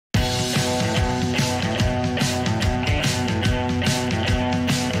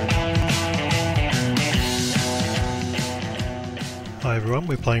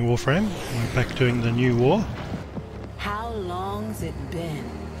everyone, we're playing Warframe. We're back doing the new war. How long's it been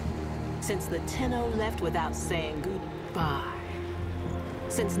since the Tenno left without saying goodbye?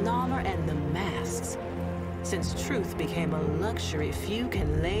 Since Narmer and the masks? Since truth became a luxury few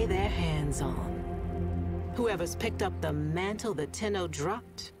can lay their hands on? Whoever's picked up the mantle the Tenno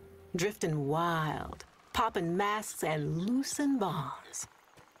dropped, drifting wild, popping masks and loosing bombs.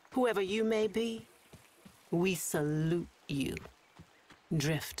 Whoever you may be, we salute you,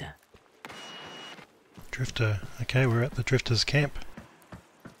 Drifter. Drifter. Okay, we're at the Drifter's camp.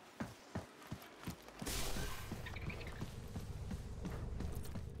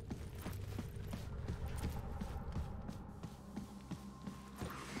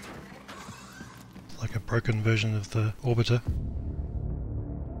 It's like a broken version of the Orbiter.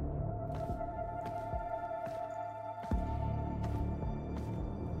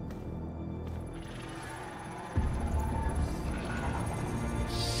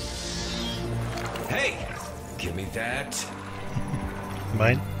 Hey! Give me that.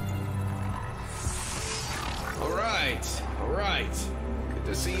 Mine. Alright, alright. Good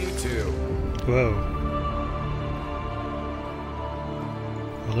to see you too. Whoa.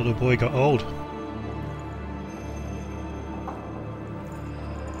 The little boy got old.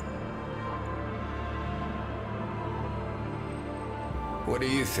 What do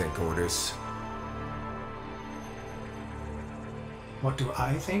you think, Orders? What do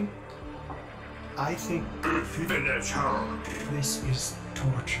I think? I think Finish her. this is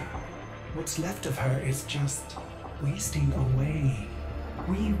torture. What's left of her is just wasting away.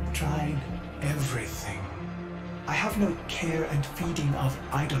 We've tried everything. I have no care and feeding of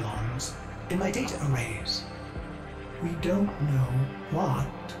eidolons in my data arrays. We don't know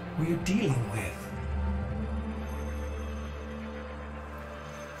what we're dealing with.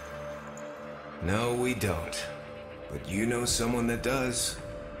 No, we don't. But you know someone that does.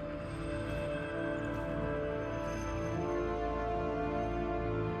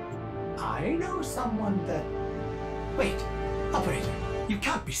 I know someone that... Wait, operator, you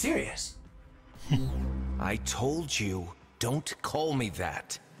can't be serious. I told you, don't call me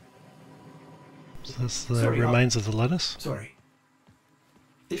that. So that's the Sorry, remains of the lettuce. Sorry.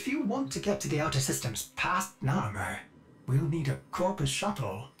 If you want to get to the outer systems past Narmer, we'll need a Corpus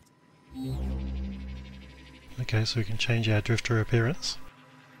shuttle. Okay, so we can change our Drifter appearance.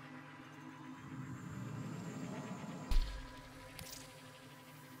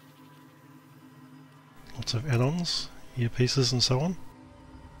 Lots of add-ons, earpieces and so on.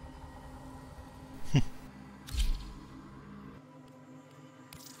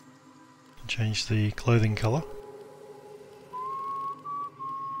 Change the clothing colour.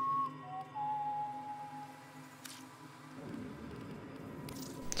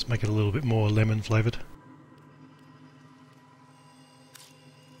 Let's make it a little bit more lemon flavoured.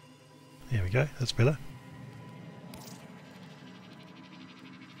 There we go, that's better.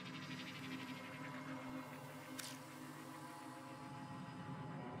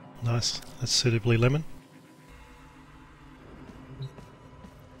 Nice, that's suitably lemon.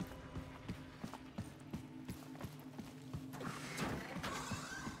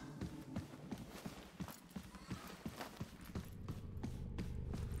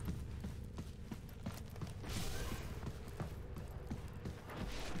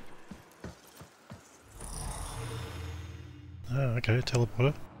 Oh, okay,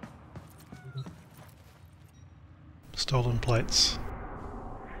 teleporter. Stolen plates.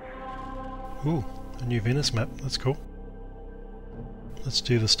 Ooh, a new Venice map, that's cool. Let's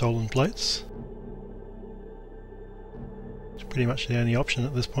do the stolen plates. It's pretty much the only option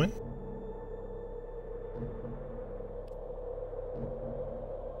at this point.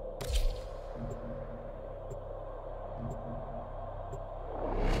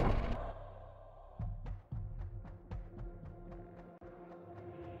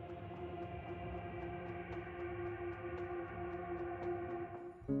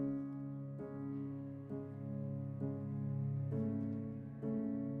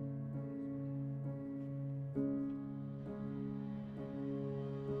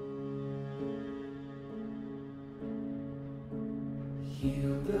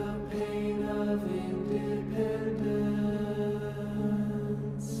 Heal the pain of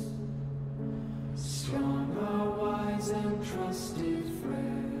independence. Strong, our wise and trusted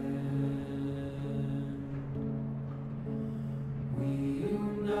friend. We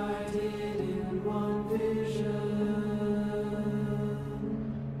united in one vision.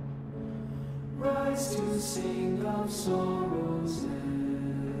 Rise to sing of sorrow's end.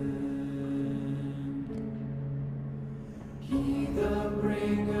 He the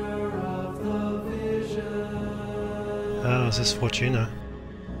bringer of the vision. Oh, is this Fortuna?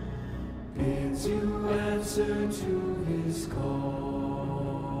 bids you answer to his call.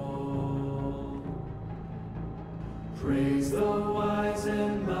 Praise the wise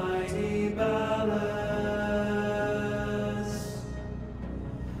and mighty ballast.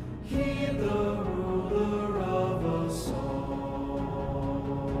 Heed the ruler of us all.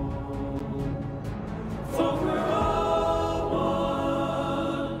 For we're all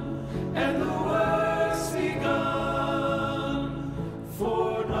one, and the work's begun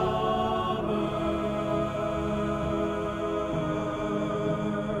for Narmer.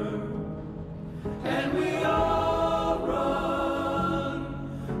 And we all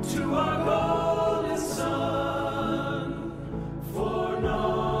run to our golden sun for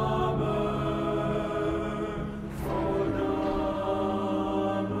Narmer, for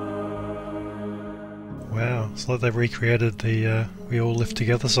Narmer. Wow, it's like they've recreated the We All Live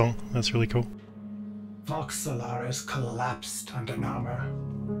Together song. That's really cool. Vox Solaris collapsed under Narmer.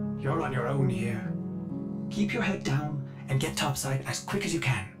 You're on your own here. Keep your head down and get topside as quick as you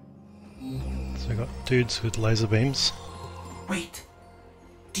can. So we've got dudes with laser beams. Wait.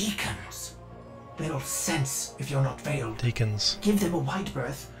 Deacons. They'll sense if you're not veiled. Deacons. Give them a wide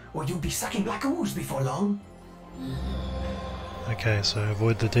berth, or you'll be sucking black ooze before long. Okay, so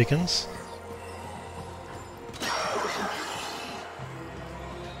avoid the deacons.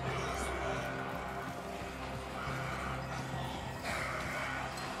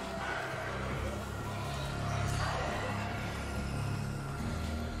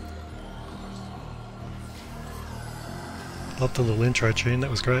 Love the little intro tune,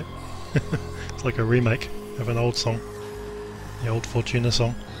 that was great. It's like a remake of an old song. The old Fortuna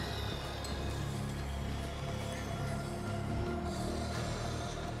song.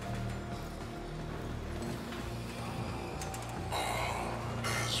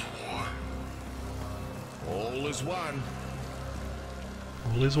 All is one.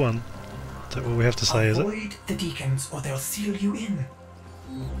 All is one. Is that what we have to say, is it? Avoid the deacons, or they'll seal you in.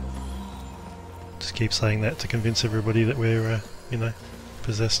 Just keep saying that to convince everybody that we're, you know,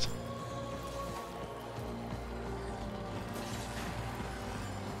 possessed.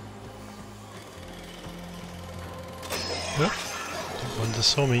 Oh, one just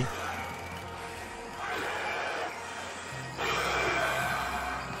saw me.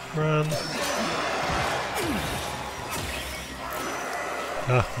 Run!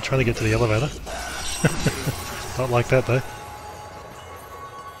 Ah, I'm trying to get to the elevator. Not like that though.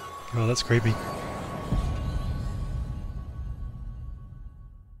 Oh, that's creepy.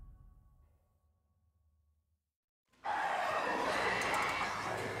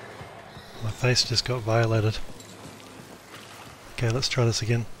 My face just got violated. Okay, let's try this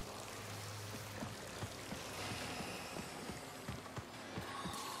again.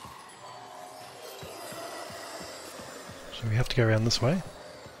 So we have to go around this way.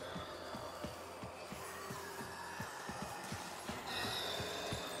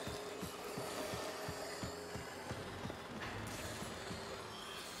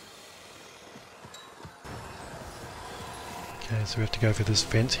 Okay, so we have to go for this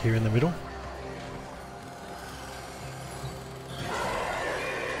vent here in the middle.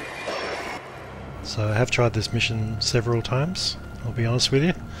 So I have tried this mission several times, I'll be honest with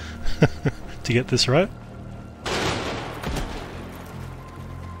you, to get this right. I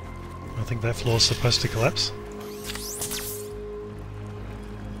think that floor is supposed to collapse.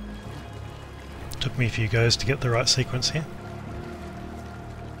 Took me a few goes to get the right sequence here.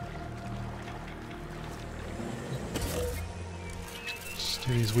 Just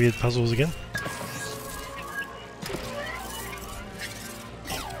do these weird puzzles again.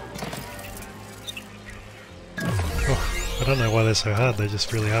 I don't know why they're so hard, they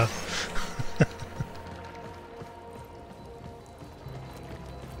just really are.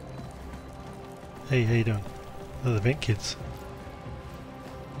 Hey, how you doing? They're the vent kids.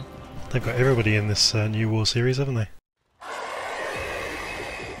 They've got everybody in this new war series, haven't they?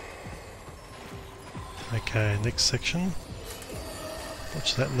 Okay, next section.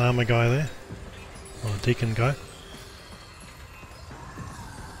 Watch that Nama guy there. Or Deacon guy.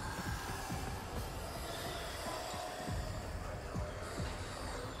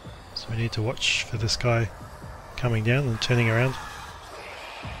 So we need to watch for this guy coming down and turning around.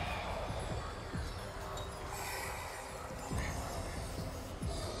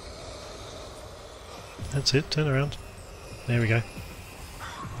 That's it, turn around. There we go.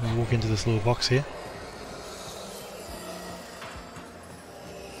 We'll walk into this little box here.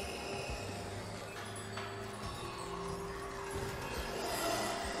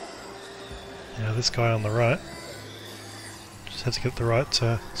 Now this guy on the right, just have to get the right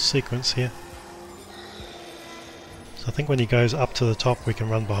sequence here. So I think when he goes up to the top we can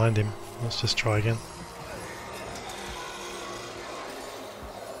run behind him Let's just try again.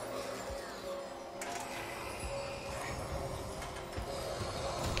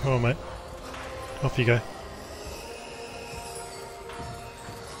 Come on, mate. Off you go.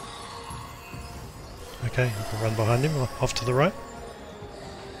 Okay, I can run behind him, off to the right.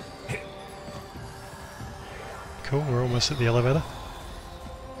 Cool, we're almost at the elevator.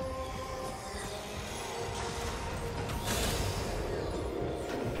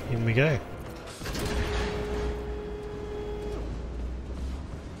 In we go.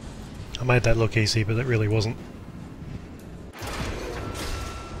 I made that look easy, but it really wasn't.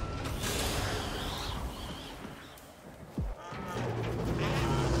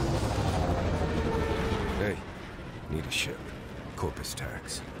 Hey, need a ship. Corpus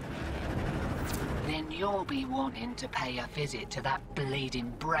tax. Then you'll be wanting to pay a visit to that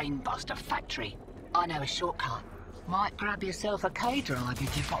bleeding brainbuster factory. I know a shortcut. Might grab yourself a K-drive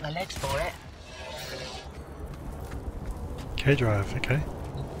if you've got the legs for it. K-drive, okay.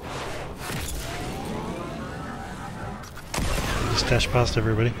 Just dash past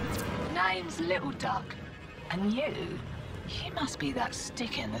everybody. Name's Little Duck. And you must be that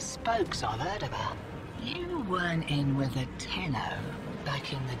stick in the spokes I've heard about. You weren't in with the Tenno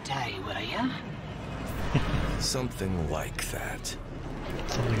back in the day, were you? Something like that.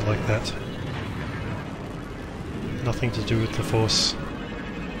 Something like that. Nothing to do with the Force.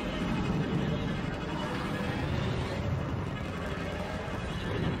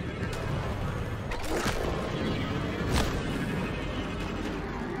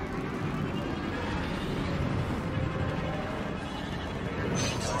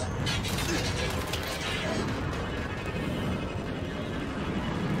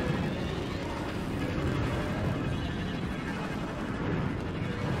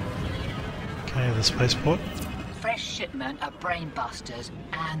 Okay, the spaceport. Fresh shipment of brainbusters,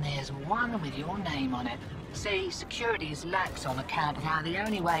 and there's one with your name on it. See, security is lax on account of how the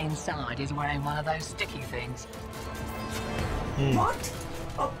only way inside is wearing one of those sticky things. What?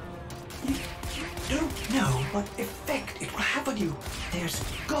 Oh, you don't know what effect it will have on you. There's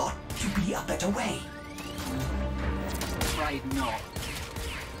got to be a better way. Afraid not.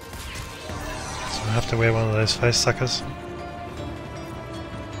 So I have to wear one of those face suckers.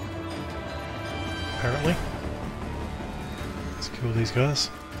 Apparently. Let's kill these guys.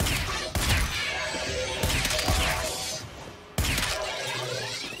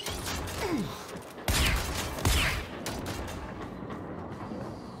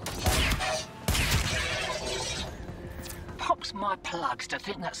 Pops my plugs to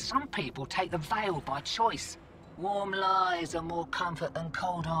think that some people take the veil by choice. Warm lies are more comfort than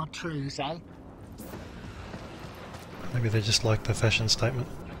cold hard truths, eh? Maybe they just like the fashion statement.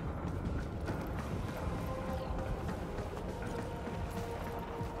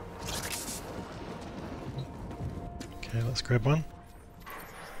 Okay, let's grab one.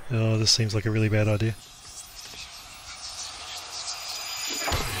 Oh, this seems like a really bad idea.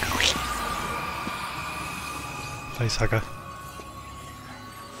 Face hugger.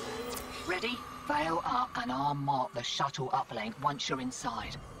 Ready? Veil up and I'll mark the shuttle uplink once you're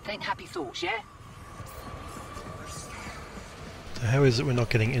inside. Think happy thoughts, yeah? So how is it we're not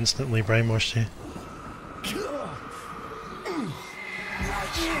getting instantly brainwashed here?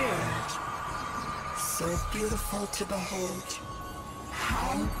 So beautiful to behold.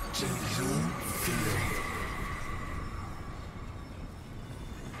 How do you feel?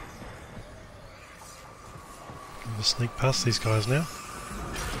 I'm gonna sneak past these guys now.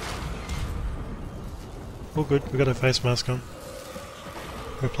 All good, we got a face mask on.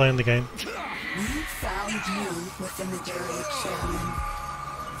 We're playing the game. We found you within the Dairy Chairman.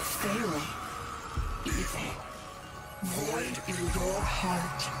 Failing. Evil. Void in your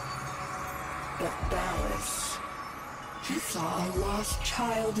heart. But Ballas, he saw a lost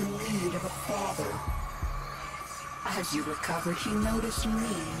child in need of a father. As you recovered, he noticed me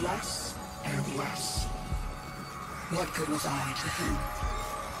less and less. What good was I to him?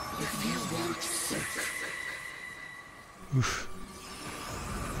 If you weren't sick. Oof.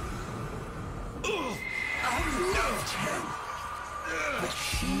 I loved him, but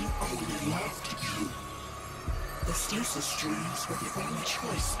he only loved you. The stasis streams were the only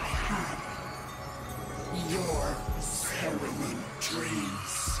choice I had. Your harrowing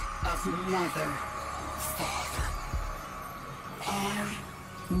dreams of mother, father. I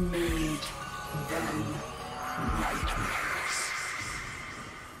made them nightmares.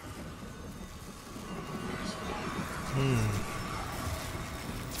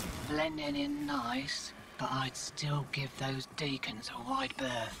 Blending in nice, but I'd still give those deacons a wide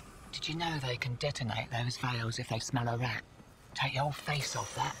berth. Did you know they can detonate those veils if they smell a rat? Take your whole face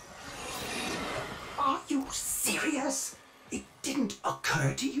off that. Are you serious? It didn't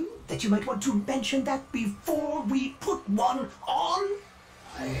occur to you that you might want to mention that before we put one on?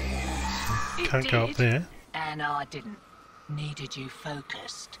 Can't go up there. And I didn't. Needed you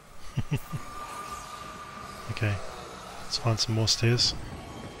focused. Okay, let's find some more stairs.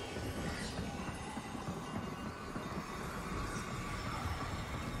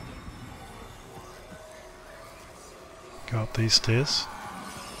 Go up these stairs.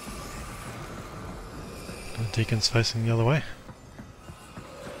 The deacon's facing the other way.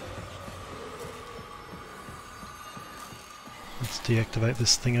 Let's deactivate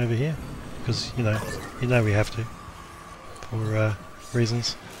this thing over here, because you know we have to, for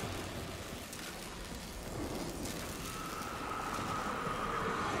reasons.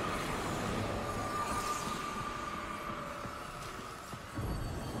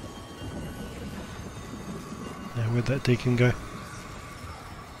 Now where'd that deacon go?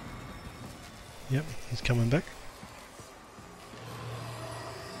 Yep, he's coming back.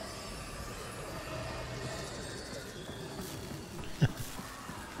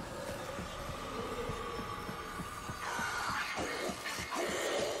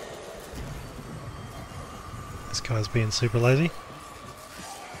 This guy's being super lazy.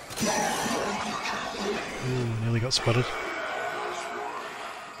 Ooh, nearly got spotted.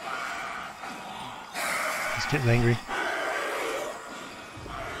 He's getting angry.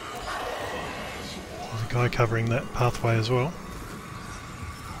 There's a guy covering that pathway as well.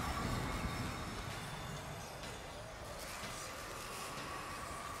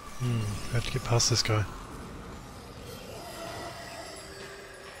 I have to get past this guy.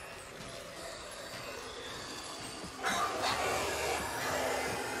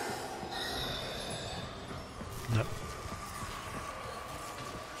 Nope.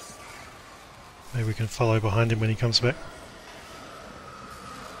 Maybe we can follow behind him when he comes back.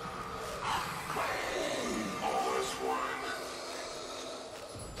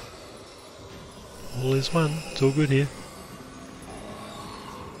 All is one. It's all good here.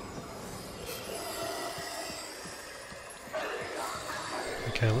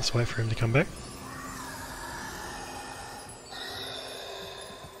 Okay, let's wait for him to come back.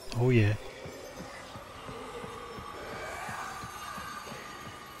 Oh yeah.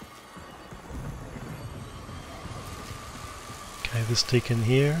 Okay, this deacon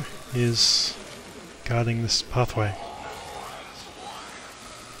here is guarding this pathway.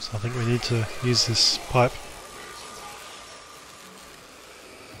 So I think we need to use this pipe.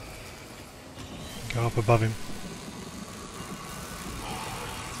 Go up above him.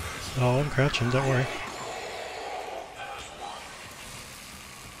 Oh, I'm crouching, don't worry.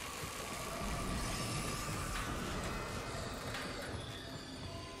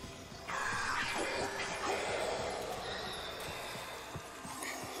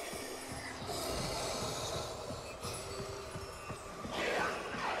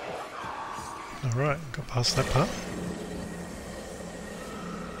 Alright, got past that part.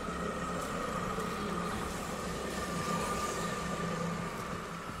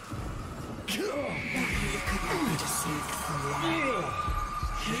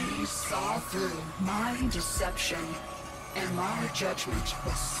 He saw through my deception, and my judgment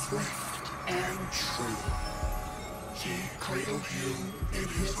was swift and true. He cradled you in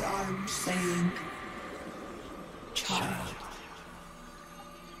his arms, saying, "Child."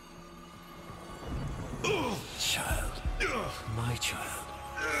 Child, my child,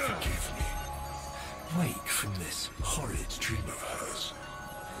 forgive me. Wake from this horrid dream of hers.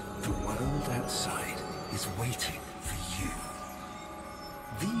 The world outside is waiting for you.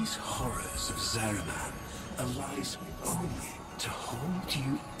 These horrors of Zariman are lies only to hold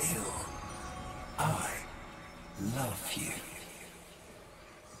you ill. I love you.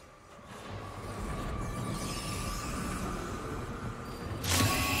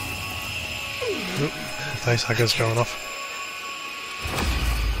 Oop, the face hugger's going off.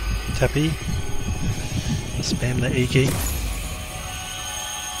 Tappy. Spam the E key.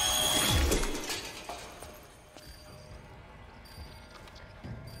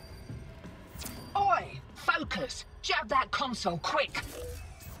 Oi! Focus! Jab that console, quick!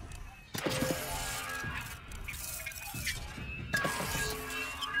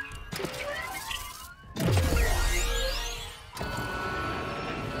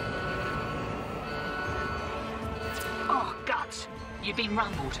 Oh, guts! You've been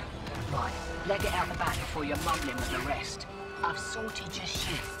rumbled. Right, leg it out the back before you're mumbling with the rest. I've sorted your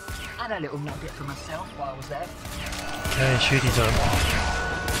shit. Had a little nugget for myself while I was there. Okay, shooty time.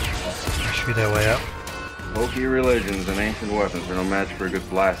 Shoot our way out. Bulky religions and ancient weapons are no match for a good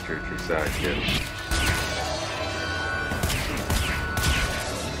blaster at your side, kid.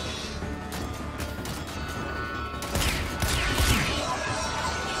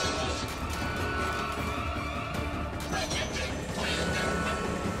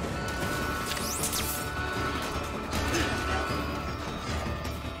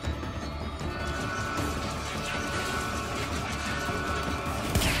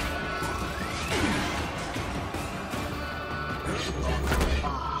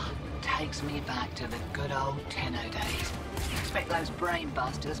 back to the good old Tenno days. Expect those brain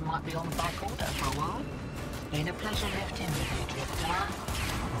busters might be on back order for a while. Been a pleasure lifting with you, Drifter.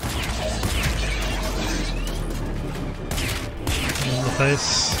 In the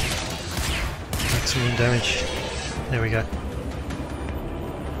face. Maximum damage. There we go.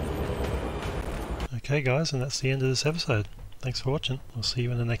 Okay guys, and that's the end of this episode. Thanks for watching. I'll see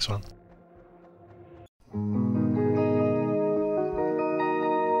you in the next one.